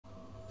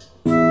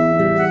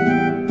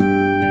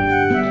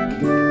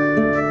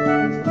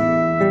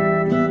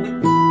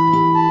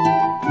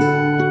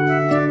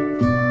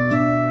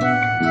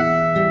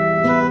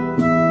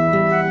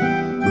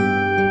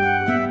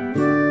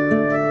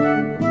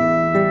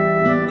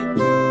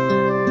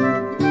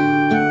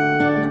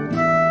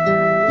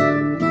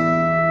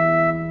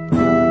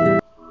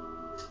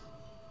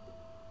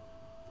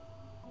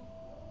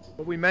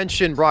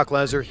mentioned Brock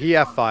Lesnar. He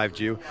F5'd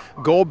you.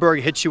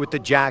 Goldberg hit you with the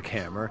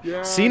jackhammer.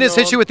 Yeah, Cena's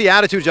hit you with the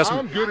attitude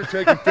adjustment. I'm good at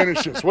taking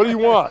finishes. What do you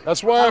want?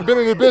 That's why I've been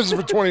in the business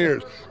for 20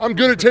 years. I'm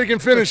good at taking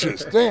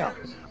finishes. Damn.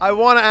 I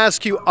want to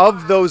ask you,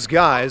 of those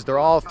guys, they're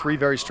all three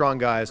very strong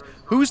guys,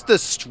 who's the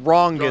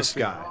strongest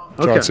guy?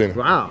 John Cena.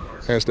 Wow.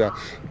 Hands down.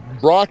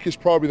 Brock is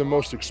probably the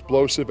most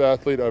explosive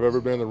athlete I've ever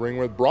been in the ring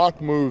with.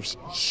 Brock moves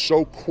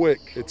so quick,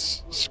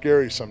 it's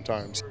scary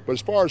sometimes. But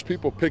as far as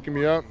people picking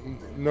me up,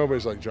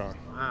 nobody's like John.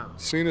 Wow.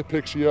 Cena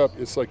picks you up,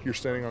 it's like you're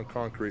standing on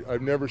concrete.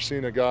 I've never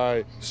seen a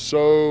guy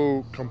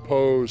so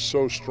composed,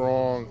 so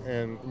strong,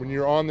 and when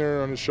you're on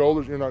there on his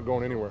shoulders, you're not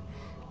going anywhere.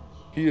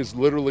 He is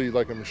literally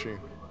like a machine.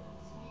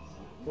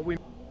 Well, we